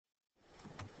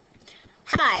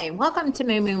Hi, welcome to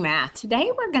MooMooMath.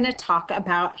 Today we're going to talk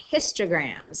about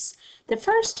histograms. The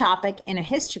first topic in a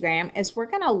histogram is we're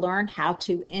going to learn how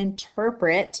to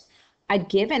interpret a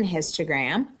given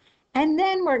histogram, and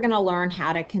then we're going to learn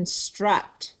how to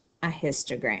construct a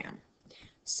histogram.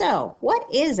 So, what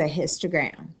is a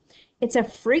histogram? It's a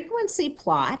frequency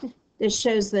plot that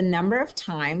shows the number of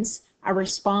times a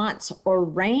response or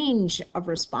range of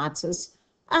responses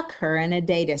occur in a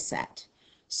data set.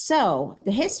 So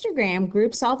the histogram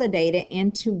groups all the data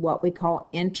into what we call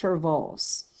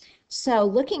intervals. So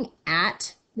looking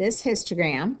at this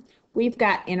histogram, we've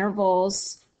got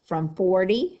intervals from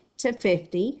 40 to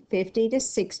 50, 50 to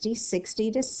 60,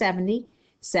 60 to 70,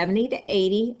 70 to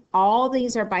 80. All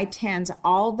these are by tens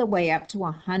all the way up to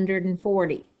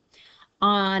 140.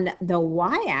 On the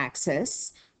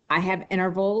y-axis, I have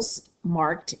intervals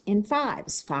marked in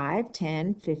fives, 5,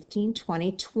 10, 15,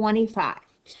 20, 25.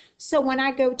 So when I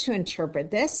go to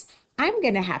interpret this, I'm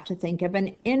going to have to think of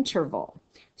an interval.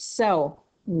 So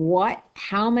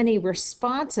how many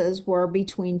responses were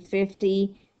between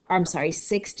 60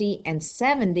 and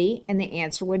 70? And the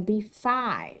answer would be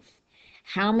 5.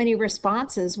 How many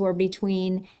responses were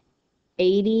between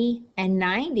 80 and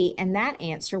 90? And that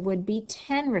answer would be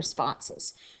 10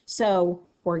 responses. So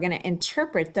we're going to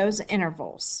interpret those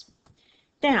intervals.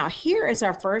 Now, here is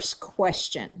our first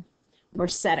question or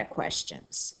set of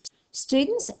questions.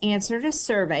 Students answered a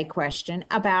survey question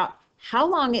about how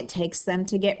long it takes them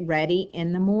to get ready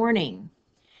in the morning.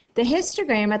 The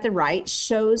histogram at the right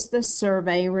shows the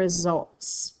survey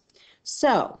results.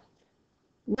 So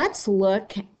let's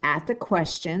look at the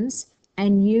questions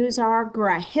and use our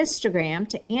histogram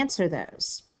to answer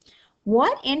those.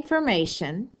 What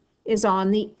information is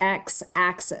on the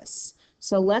x-axis?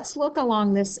 So let's look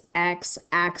along this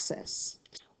x-axis.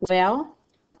 Well,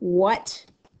 what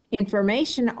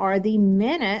information are the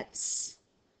minutes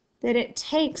that it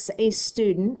takes a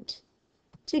student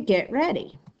to get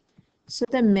ready? So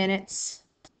the minutes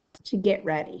to get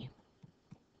ready.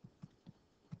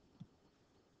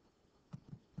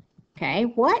 Okay,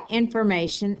 what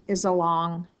information is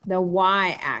along the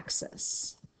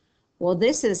y-axis? Well,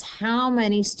 this is how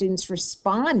many students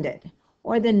responded,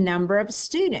 or the number of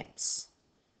students.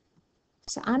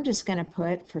 So I'm just going to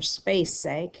put, for space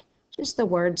sake, just the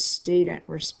word student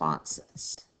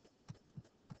responses,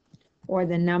 or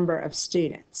the number of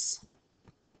students.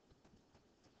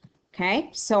 Okay,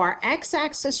 so our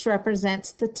x-axis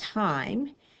represents the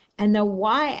time, and the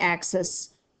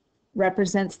y-axis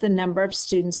represents the number of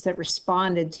students that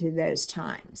responded to those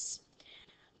times.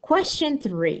 Question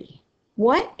 3,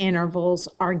 what intervals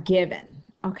are given?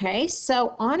 Okay,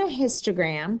 so on a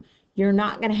histogram, you're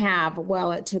not going to have,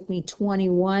 well, it took me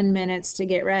 21 minutes to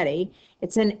get ready.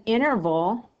 It's an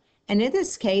interval, and in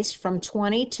this case, from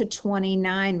 20 to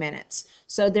 29 minutes.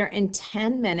 So they're in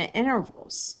 10-minute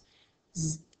intervals.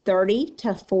 30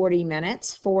 to 40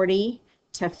 minutes, 40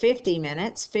 to 50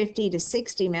 minutes, 50 to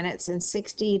 60 minutes, and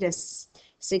 60 to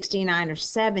 69 or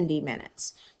 70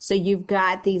 minutes. So you've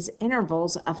got these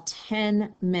intervals of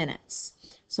 10 minutes.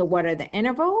 So what are the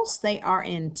intervals? They are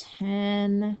in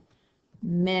 10-minute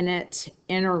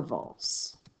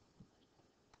intervals.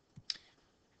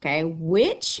 Okay,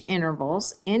 which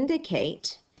intervals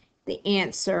indicate the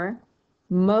answer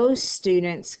most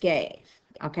students gave?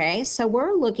 Okay, so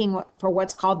we're looking for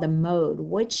what's called the mode.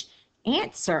 Which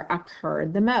answer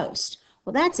occurred the most?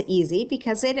 Well, that's easy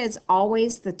because it is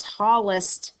always the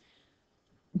tallest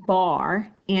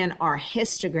bar in our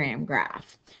histogram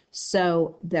graph.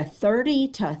 So the 30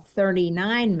 to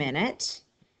 39 minute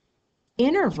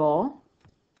interval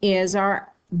is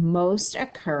our most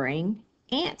occurring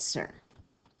answer.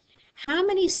 How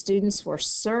many students were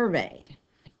surveyed?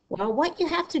 Well, what you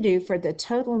have to do for the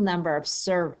total number of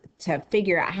to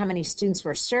figure out how many students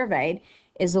were surveyed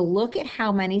is look at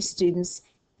how many students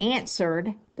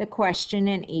answered the question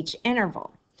in each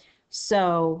interval.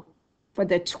 So for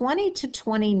the 20 to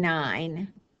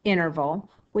 29 interval,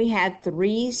 we had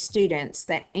 3 students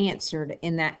that answered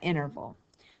in that interval.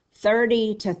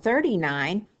 30 to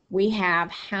 39, we have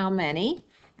how many?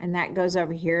 And that goes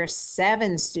over here,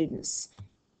 7 students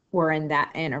were in that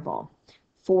interval.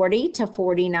 40 to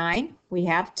 49, we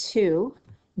have 2.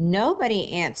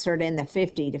 Nobody answered in the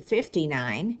 50 to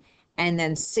 59. And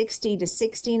then 60 to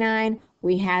 69,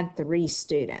 we had 3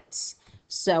 students.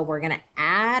 So we're going to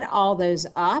add all those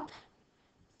up.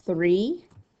 3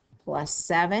 plus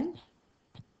 7,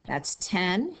 that's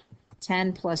 10.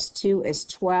 10 plus 2 is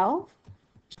 12.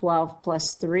 12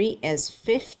 plus 3 is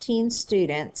 15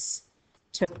 students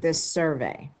took this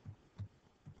survey.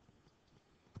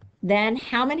 Then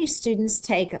how many students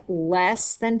take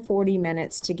less than 40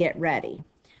 minutes to get ready?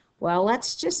 Well,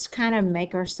 let's just kind of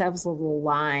make ourselves a little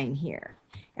line here.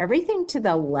 Everything to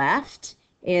the left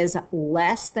is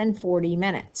less than 40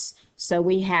 minutes. So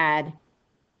we had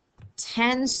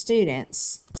 10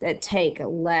 students that take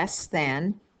less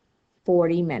than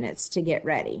 40 minutes to get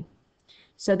ready.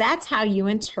 So that's how you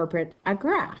interpret a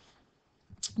graph,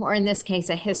 or in this case,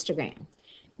 a histogram.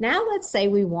 Now let's say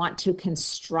we want to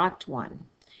construct one.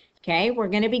 Okay, we're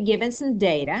going to be given some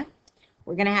data.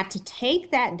 We're going to have to take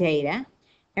that data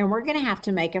and we're going to have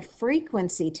to make a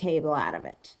frequency table out of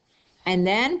it. And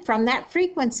then from that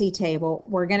frequency table,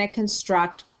 we're going to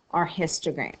construct our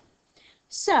histogram.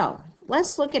 So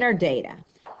let's look at our data.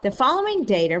 The following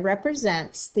data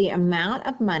represents the amount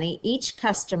of money each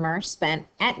customer spent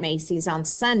at Macy's on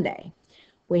Sunday.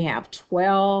 We have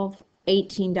 $12,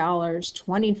 $18,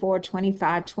 $24, $25,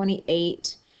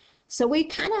 $28. So we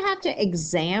kind of have to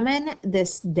examine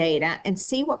this data and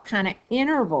see what kind of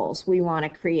intervals we want to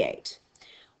create.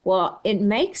 Well, it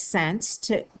makes sense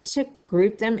to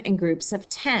group them in groups of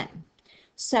 10.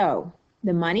 So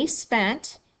the money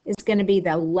spent is going to be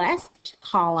the left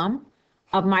column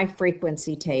of my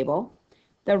frequency table.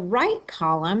 The right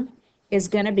column is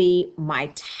going to be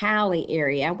my tally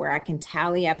area where I can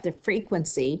tally up the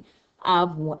frequency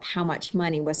of how much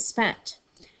money was spent.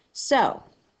 So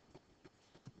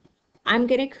I'm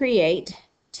going to create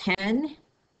 $10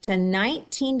 to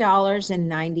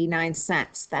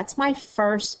 $19.99. That's my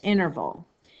first interval.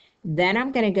 Then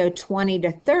I'm going to go 20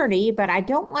 to 30, but I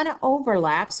don't want to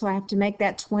overlap, so I have to make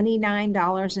that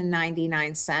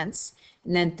 $29.99,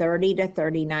 and then 30 to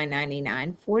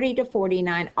 $39.99, 40 to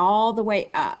 $49, all the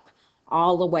way up,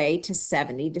 all the way to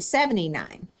 70 to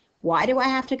 $79. Why do I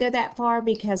have to go that far?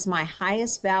 Because my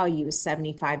highest value is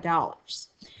 $75.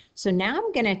 So now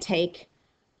I'm going to take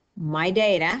my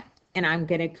data and I'm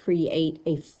going to create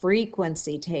a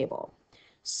frequency table.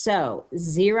 So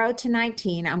 0 to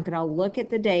 19, I'm going to look at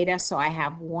the data. So I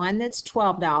have one that's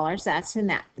 $12. That's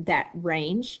in that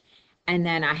range. And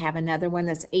then I have another one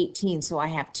that's 18. So I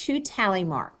have two tally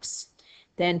marks.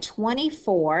 Then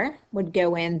 24 would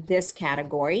go in this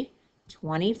category.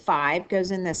 25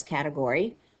 goes in this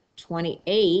category.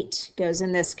 28 goes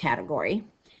in this category.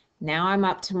 Now I'm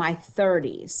up to my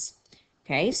 30s.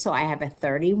 Okay, so I have a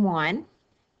 31.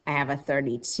 I have a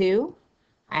 32.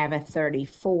 I have a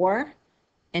 34.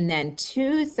 And then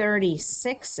two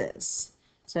 36s.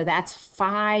 So that's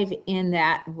 5 in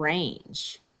that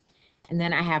range. And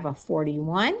then I have a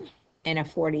 41 and a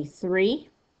 43.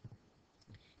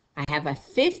 I have a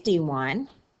 51.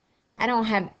 I don't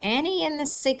have any in the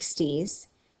 60s.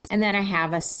 And then I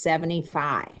have a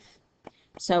 75.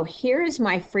 So here's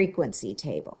my frequency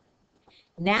table.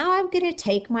 Now I'm going to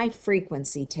take my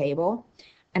frequency table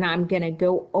and I'm going to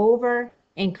go over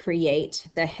and create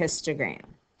the histogram.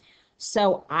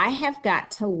 So I have got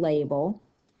to label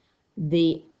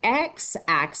the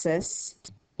x-axis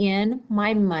in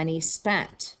my money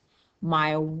spent.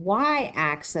 My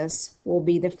y-axis will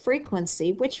be the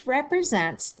frequency, which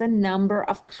represents the number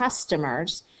of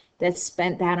customers that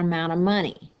spent that amount of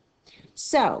money.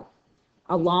 So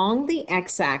along the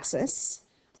x-axis,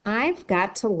 I've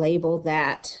got to label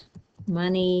that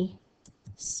money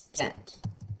spent.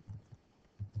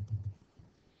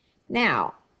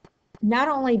 Now, not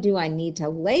only do I need to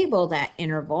label that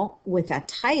interval with a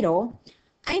title,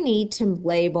 I need to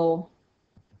label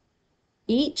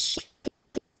each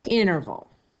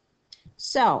interval.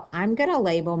 So I'm going to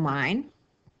label mine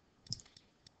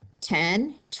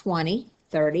 10, 20,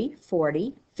 30,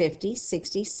 40, 50,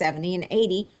 60, 70, and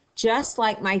 80, just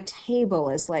like my table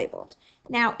is labeled.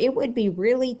 Now, it would be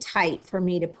really tight for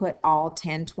me to put all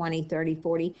 10, 20, 30,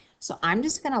 40. So I'm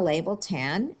just going to label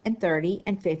 10 and 30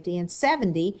 and 50 and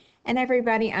 70. And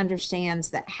everybody understands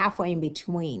that halfway in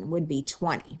between would be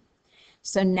 20.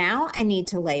 So now I need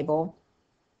to label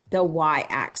the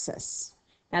y-axis.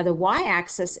 Now the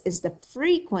y-axis is the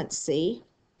frequency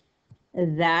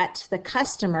that the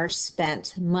customer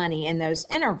spent money in those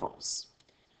intervals.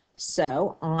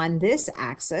 So on this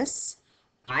axis,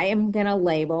 I am going to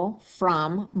label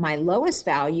from my lowest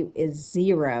value is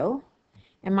 0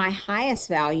 and my highest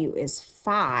value is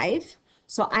 5.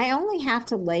 So I only have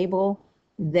to label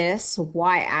this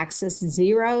y-axis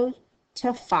 0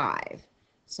 to 5.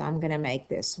 So I'm going to make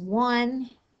this 1,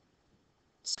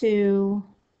 2,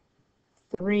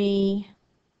 3,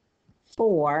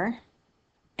 4,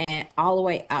 and all the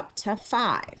way up to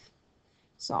 5.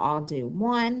 So I'll do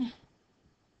 1,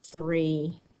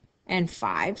 3, and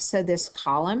 5. So this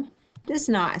column does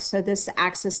not, so this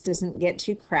axis doesn't get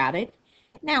too crowded.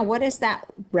 Now, what does that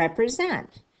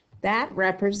represent? That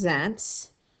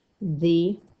represents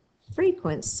the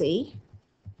frequency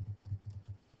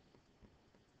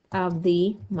of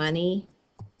the money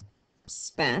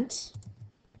spent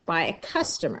by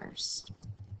customers.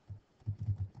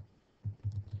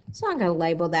 So I'm going to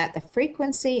label that the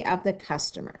frequency of the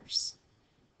customers.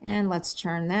 And let's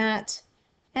turn that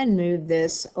and move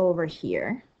this over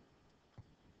here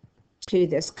to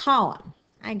this column.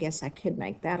 I guess I could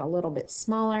make that a little bit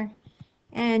smaller.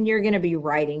 And you're going to be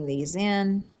writing these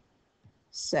in,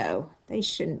 so they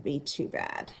shouldn't be too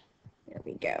bad. There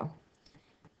we go.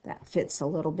 That fits a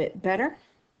little bit better.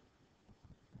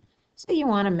 So you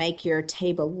want to make your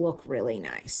table look really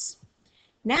nice.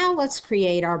 Now let's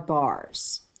create our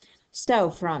bars. So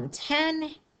from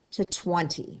 10 to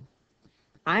 20,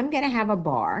 I'm going to have a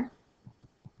bar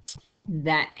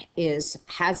that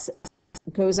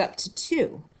goes up to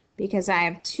 2 because I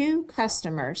have 2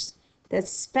 customers that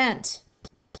spent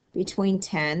between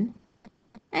 $10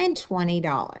 and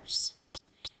 $20.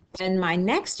 Then my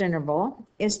next interval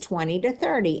is 20 to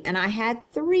 30, and I had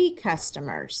 3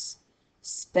 customers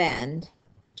spend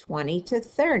 20 to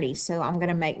 30. So I'm going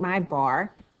to make my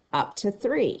bar up to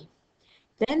 3.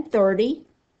 Then 30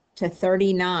 to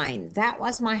 39. That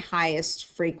was my highest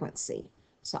frequency.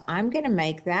 So I'm going to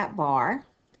make that bar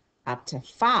up to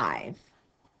 5.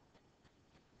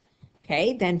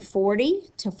 Okay, then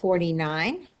 40 to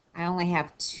 49. I only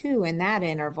have 2 in that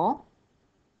interval.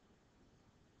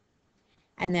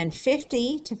 And then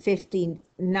 50 to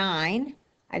 59,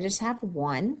 I just have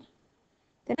 1.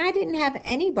 Then I didn't have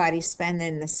anybody spend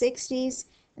in the 60s.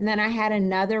 And then I had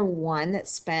another one that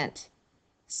spent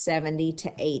 70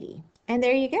 to 80. And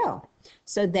there you go.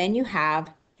 So then you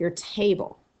have your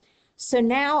table. So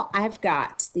now I've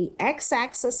got the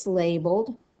x-axis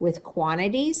labeled with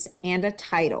quantities and a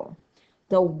title.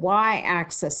 The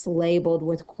y-axis labeled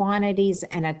with quantities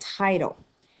and a title.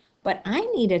 But I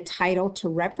need a title to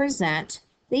represent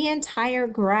the entire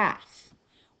graph.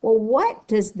 Well, what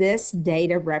does this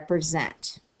data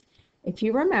represent? If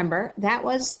you remember, that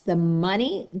was the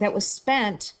money that was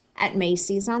spent at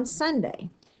Macy's on Sunday.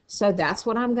 So that's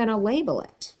what I'm going to label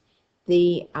it.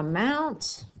 The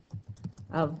amount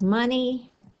of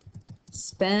money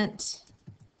spent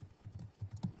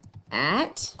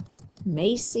at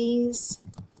Macy's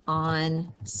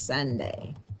on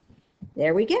Sunday.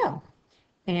 There we go.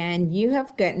 And you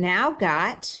have now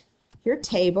got your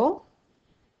table.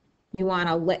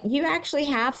 You actually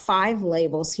have 5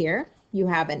 labels here. You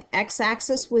have an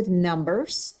x-axis with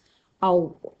numbers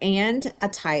and a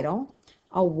title,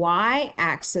 a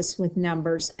y-axis with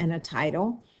numbers and a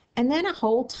title, and then a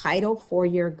whole title for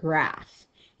your graph.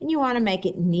 And you want to make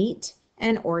it neat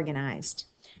and organized.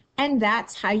 And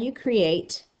that's how you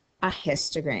create a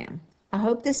histogram. I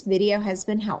hope this video has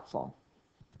been helpful.